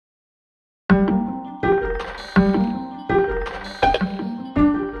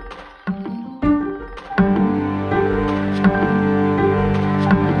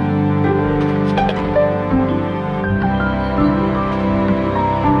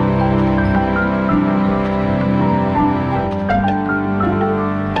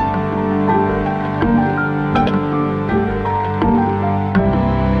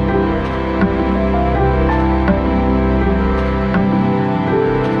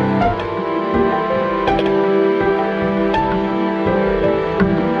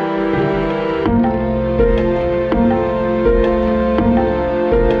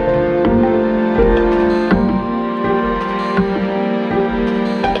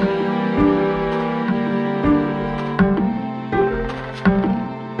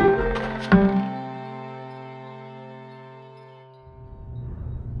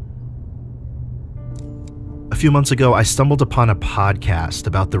few months ago, I stumbled upon a podcast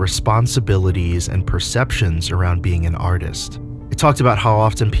about the responsibilities and perceptions around being an artist. It talked about how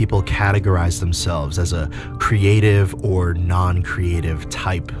often people categorize themselves as a creative or non-creative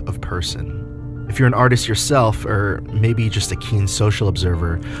type of person. If you're an artist yourself, or maybe just a keen social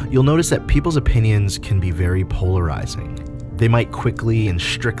observer, you'll notice that people's opinions can be very polarizing. They might quickly and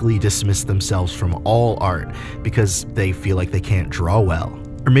strictly dismiss themselves from all art because they feel like they can't draw well.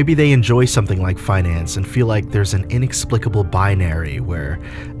 Or maybe they enjoy something like finance and feel like there's an inexplicable binary where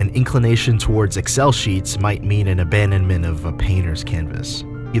an inclination towards Excel sheets might mean an abandonment of a painter's canvas.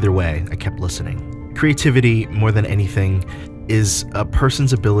 Either way, I kept listening. Creativity, more than anything, is a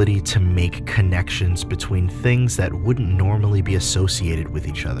person's ability to make connections between things that wouldn't normally be associated with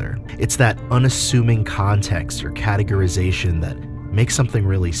each other. It's that unassuming context or categorization that makes something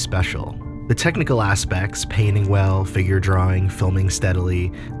really special. The technical aspects, painting well, figure drawing, filming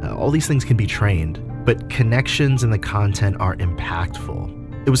steadily, all these things can be trained, but connections in the content are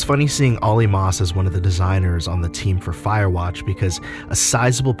impactful. It was funny seeing Ollie Moss as one of the designers on the team for Firewatch because a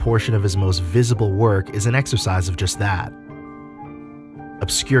sizable portion of his most visible work is an exercise of just that.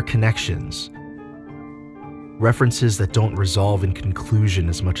 Obscure connections. References that don't resolve in conclusion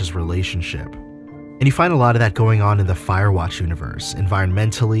as much as relationship. And you find a lot of that going on in the Firewatch universe,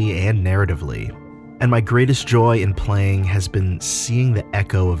 environmentally and narratively. And my greatest joy in playing has been seeing the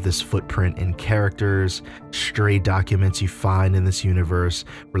echo of this footprint in characters, stray documents you find in this universe,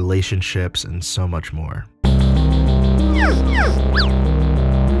 relationships, and so much more.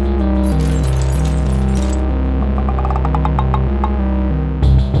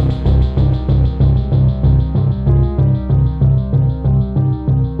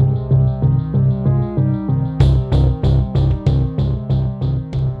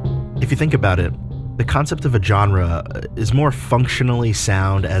 If you think about it, the concept of a genre is more functionally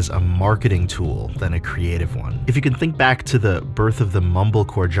sound as a marketing tool than a creative one. If you can think back to the birth of the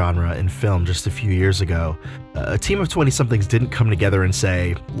mumblecore genre in film just a few years ago, a team of 20-somethings didn't come together and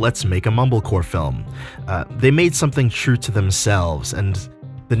say, let's make a mumblecore film. They made something true to themselves, and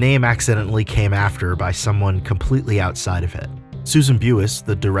the name accidentally came after by someone completely outside of it. Susan Buis,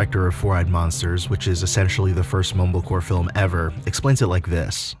 the director of Four-Eyed Monsters, which is essentially the first mumblecore film ever, explains it like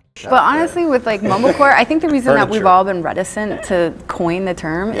this. But honestly, with like mumblecore, I think the reason that we've all been reticent to coin the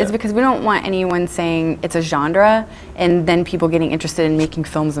term is because we don't want anyone saying it's a genre and then people getting interested in making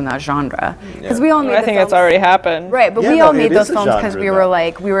films in that genre. Because we all made I think it's already happened. Right, but we all made those films because we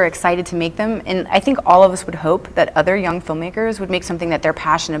were excited to make them, and I think all of us would hope that other young filmmakers would make something that they're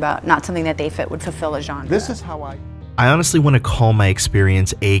passionate about, not something that they would fulfill a genre. This is how I honestly want to call my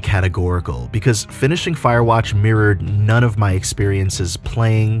experience acategorical because finishing Firewatch mirrored none of my experiences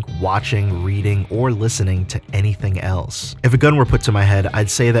playing, watching, reading, or listening to anything else. If a gun were put to my head, I'd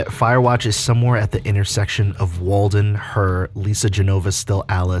say that Firewatch is somewhere at the intersection of Walden, Her, Lisa Genova's Still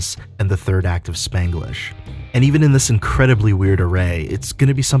Alice, and the third act of Spanglish. And even in this incredibly weird array, it's going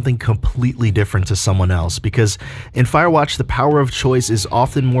to be something completely different to someone else because in Firewatch, the power of choice is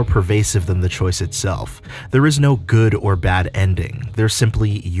often more pervasive than the choice itself. There is no good or bad ending. There's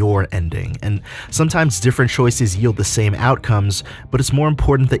simply your ending. And sometimes different choices yield the same outcomes, but it's more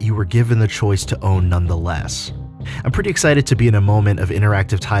important that you were given the choice to own nonetheless. I'm pretty excited to be in a moment of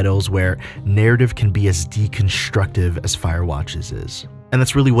interactive titles where narrative can be as deconstructive as Firewatch's is. And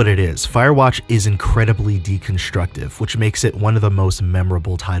that's really what it is. Firewatch is incredibly deconstructive, which makes it one of the most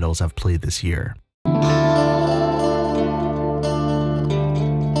memorable titles I've played this year.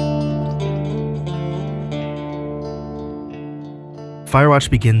 Firewatch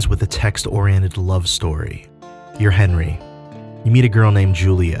begins with a text-oriented love story. You're Henry. You meet a girl named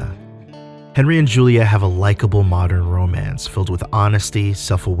Julia. Henry and Julia have a likable modern romance filled with honesty,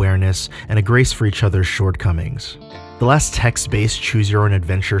 self-awareness, and a grace for each other's shortcomings. The last text-based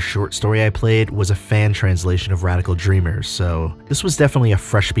choose-your-own-adventure short story I played was a fan translation of Radical Dreamers, so this was definitely a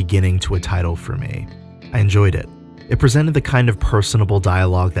fresh beginning to a title for me. I enjoyed it. It presented the kind of personable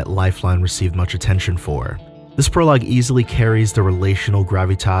dialogue that Lifeline received much attention for. This prologue easily carries the relational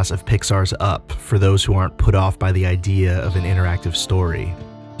gravitas of Pixar's Up for those who aren't put off by the idea of an interactive story.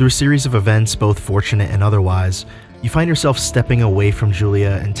 Through a series of events, both fortunate and otherwise, you find yourself stepping away from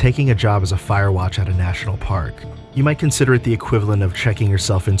Julia and taking a job as a firewatch at a national park. You might consider it the equivalent of checking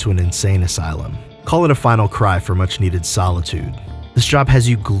yourself into an insane asylum. Call it a final cry for much-needed solitude. This job has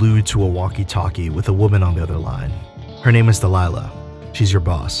you glued to a walkie-talkie with a woman on the other line. Her name is Delilah. She's your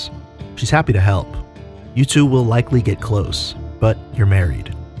boss. She's happy to help. You two will likely get close, but you're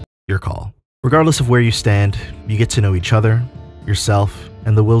married. Your call. Regardless of where you stand, you get to know each other, yourself,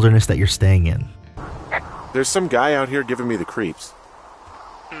 and the wilderness that you're staying in. There's some guy out here giving me the creeps.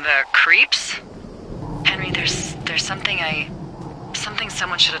 The creeps? And Henry, there's something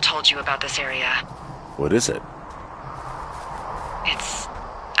someone should have told you about this area. What is it? It's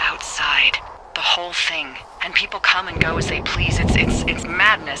outside. The whole thing. And people come and go as they please. It's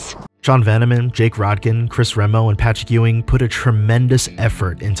madness. John Vanneman, Jake Rodkin, Chris Remo, and Patrick Ewing put a tremendous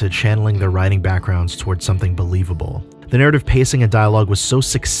effort into channeling their writing backgrounds towards something believable. The narrative pacing and dialogue was so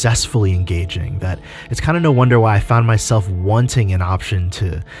successfully engaging that it's kind of no wonder why I found myself wanting an option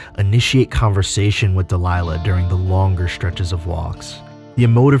to initiate conversation with Delilah during the longer stretches of walks. The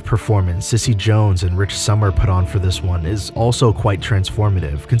emotive performance Cissy Jones and Rich Sommer put on for this one is also quite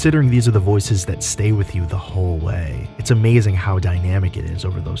transformative, considering these are the voices that stay with you the whole way. It's amazing how dynamic it is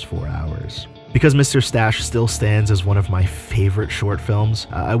over those 4 hours. Because Mr. Stash still stands as one of my favorite short films,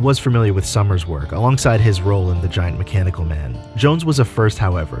 I was familiar with Sommer's work, alongside his role in The Giant Mechanical Man. Jones was a first,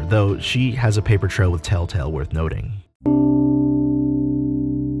 however, though she has a paper trail with Telltale worth noting.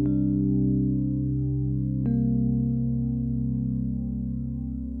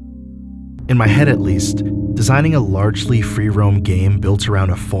 In my head at least, designing a largely free-roam game built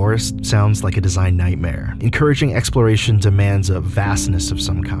around a forest sounds like a design nightmare. Encouraging exploration demands a vastness of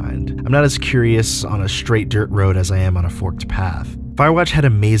some kind. I'm not as curious on a straight dirt road as I am on a forked path. Firewatch had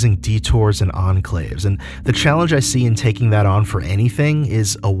amazing detours and enclaves, and the challenge I see in taking that on for anything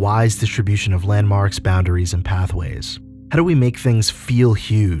is a wise distribution of landmarks, boundaries, and pathways. How do we make things feel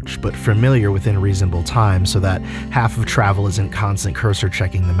huge, but familiar within reasonable time so that half of travel isn't constant cursor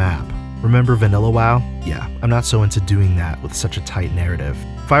checking the map? Remember Vanilla WoW? Yeah, I'm not so into doing that with such a tight narrative.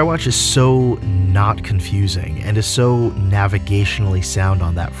 Firewatch is so not confusing and is so navigationally sound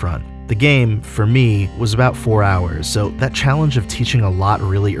on that front. The game, for me, was about 4 hours, so that challenge of teaching a lot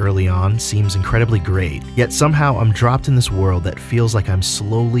really early on seems incredibly great, yet somehow I'm dropped in this world that feels like I'm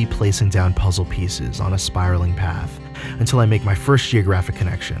slowly placing down puzzle pieces on a spiraling path until I make my first geographic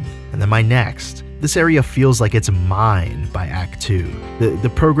connection, and then my next. This area feels like it's mine by Act 2.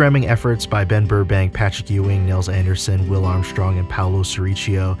 The programming efforts by Ben Burbank, Patrick Ewing, Nels Anderson, Will Armstrong, and Paolo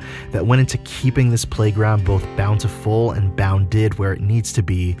Cericchio that went into keeping this playground both bountiful and bounded where it needs to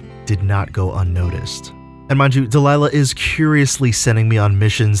be did not go unnoticed. And mind you, Delilah is curiously sending me on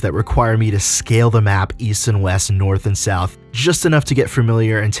missions that require me to scale the map east and west, north and south, just enough to get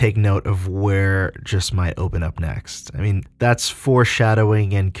familiar and take note of where just might open up next. I mean, that's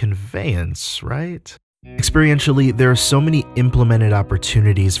foreshadowing and conveyance, right? Experientially, there are so many implemented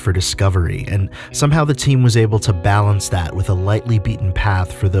opportunities for discovery, and somehow the team was able to balance that with a lightly beaten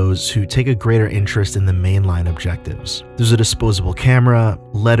path for those who take a greater interest in the mainline objectives. There's a disposable camera,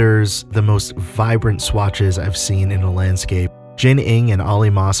 letters, the most vibrant swatches I've seen in a landscape. Jane Ng and Ollie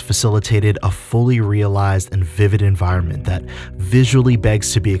Moss facilitated a fully realized and vivid environment that visually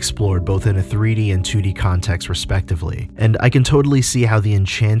begs to be explored both in a 3D and 2D context respectively. And I can totally see how the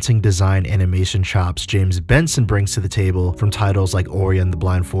enchanting design animation chops James Benson brings to the table from titles like Ori and the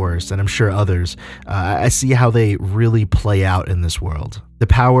Blind Forest, and I'm sure others, I see how they really play out in this world. The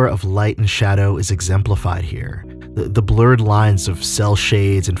power of light and shadow is exemplified here. The blurred lines of cell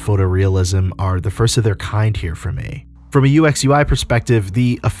shades and photorealism are the first of their kind here for me. From a UX/UI perspective,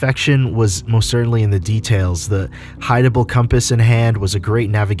 the affection was most certainly in the details. The hideable compass in hand was a great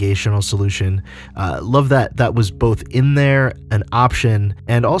navigational solution. Love that that was both in there, an option,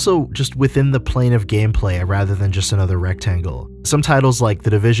 and also just within the plane of gameplay rather than just another rectangle. Some titles like The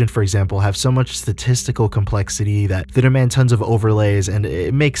Division, for example, have so much statistical complexity that they demand tons of overlays, and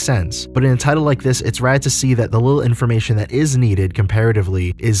it makes sense. But in a title like this, it's rad to see that the little information that is needed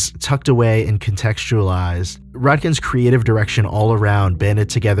comparatively is tucked away and contextualized. Rodkin's creative direction all around banded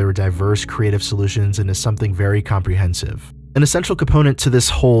together diverse creative solutions into something very comprehensive. An essential component to this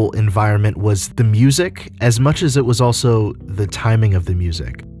whole environment was the music, as much as it was also the timing of the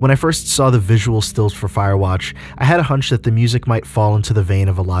music. When I first saw the visual stills for Firewatch, I had a hunch that the music might fall into the vein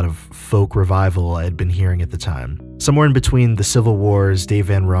of a lot of folk revival I had been hearing at the time. Somewhere in between the Civil Wars, Dave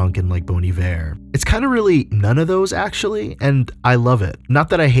Van Ronk, and like Bon Iver. It's kind of really none of those actually, and I love it. Not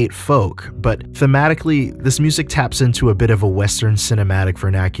that I hate folk, but thematically, this music taps into a bit of a Western cinematic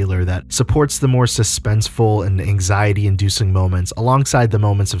vernacular that supports the more suspenseful and anxiety-inducing moments alongside the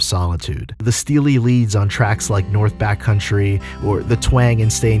moments of solitude. The steely leads on tracks like North Backcountry or the twang in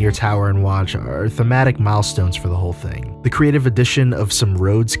Stay in Your Tower and Watch are thematic milestones for the whole thing. The creative addition of some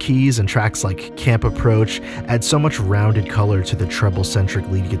Rhodes keys and tracks like Camp Approach add so much rounded color to the treble-centric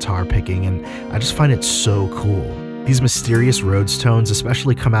lead guitar picking, and I just find it so cool. These mysterious Rhodes tones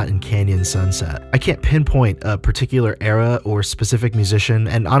especially come out in Canyon Sunset. I can't pinpoint a particular era or specific musician,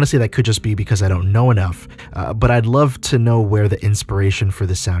 and honestly that could just be because I don't know enough, but I'd love to know where the inspiration for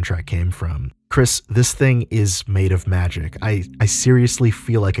this soundtrack came from. Chris, this thing is made of magic. I seriously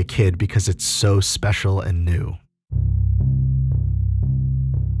feel like a kid because it's so special and new.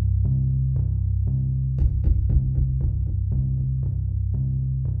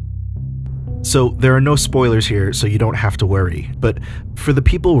 So there are no spoilers here, so you don't have to worry. But for the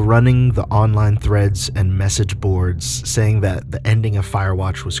people running the online threads and message boards saying that the ending of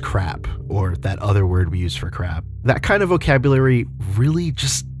Firewatch was crap, or that other word we use for crap, that kind of vocabulary really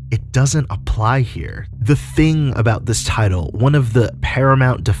just, it doesn't apply here. The thing about this title, one of the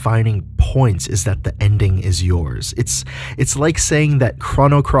paramount defining points, is that the ending is yours. It's like saying that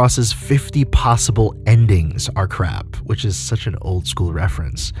Chrono Cross's 50 possible endings are crap, which is such an old school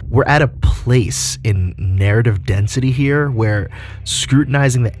reference. We're at a place in narrative density here where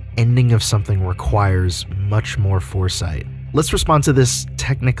scrutinizing the ending of something requires much more foresight. Let's respond to this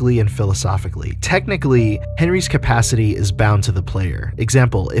technically and philosophically. Technically, Henry's capacity is bound to the player.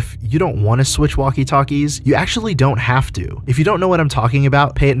 Example, if you don't want to switch walkie-talkies, you actually don't have to. If you don't know what I'm talking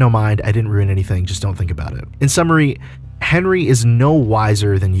about, pay it no mind. I didn't ruin anything, just don't think about it. In summary, Henry is no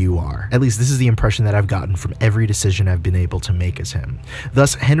wiser than you are. At least this is the impression that I've gotten from every decision I've been able to make as him.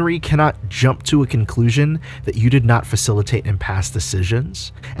 Thus, Henry cannot jump to a conclusion that you did not facilitate in past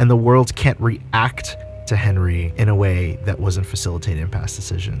decisions, and the world can't react to Henry in a way that wasn't facilitated in past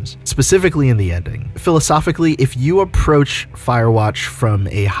decisions, specifically in the ending. Philosophically, if you approach Firewatch from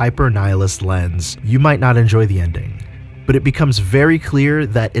a hyper-nihilist lens, you might not enjoy the ending, but it becomes very clear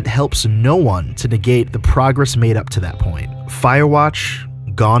that it helps no one to negate the progress made up to that point.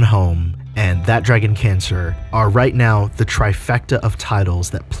 Firewatch, Gone Home, and That Dragon Cancer are right now the trifecta of titles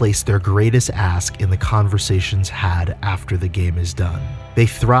that place their greatest ask in the conversations had after the game is done. They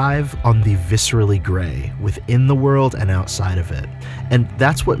thrive on the viscerally gray, within the world and outside of it, and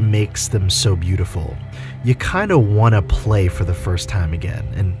that's what makes them so beautiful. You kind of want to play for the first time again,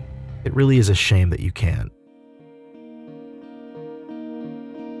 and it really is a shame that you can't.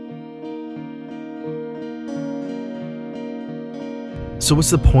 So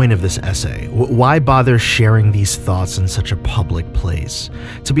what's the point of this essay? Why bother sharing these thoughts in such a public place?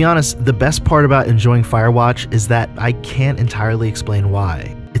 To be honest, the best part about enjoying Firewatch is that I can't entirely explain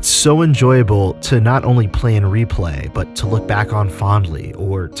why. It's so enjoyable to not only play and replay, but to look back on fondly,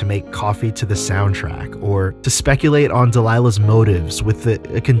 or to make coffee to the soundtrack, or to speculate on Delilah's motives with a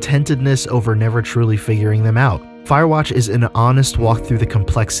contentedness over never truly figuring them out. Firewatch is an honest walk through the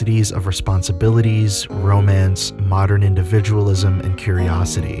complexities of responsibilities, romance, modern individualism, and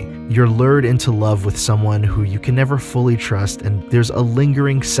curiosity. You're lured into love with someone who you can never fully trust, and there's a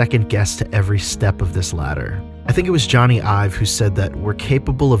lingering second guess to every step of this ladder. I think it was Johnny Ive who said that we're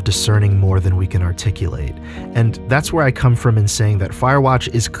capable of discerning more than we can articulate, and that's where I come from in saying that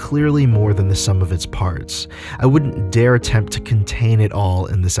Firewatch is clearly more than the sum of its parts. I wouldn't dare attempt to contain it all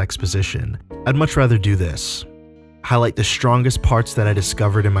in this exposition. I'd much rather do this: highlight the strongest parts that I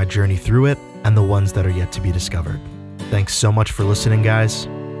discovered in my journey through it, and the ones that are yet to be discovered. Thanks so much for listening, guys.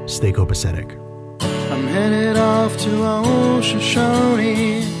 Stay copacetic. I'm headed off to Ocean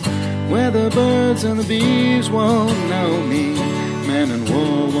Shawnee, where the birds and the bees won't know me. Man and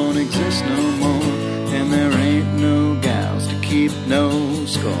war won't exist no more, and there ain't no gals to keep no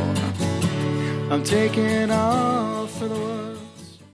score. I'm taking off for the world.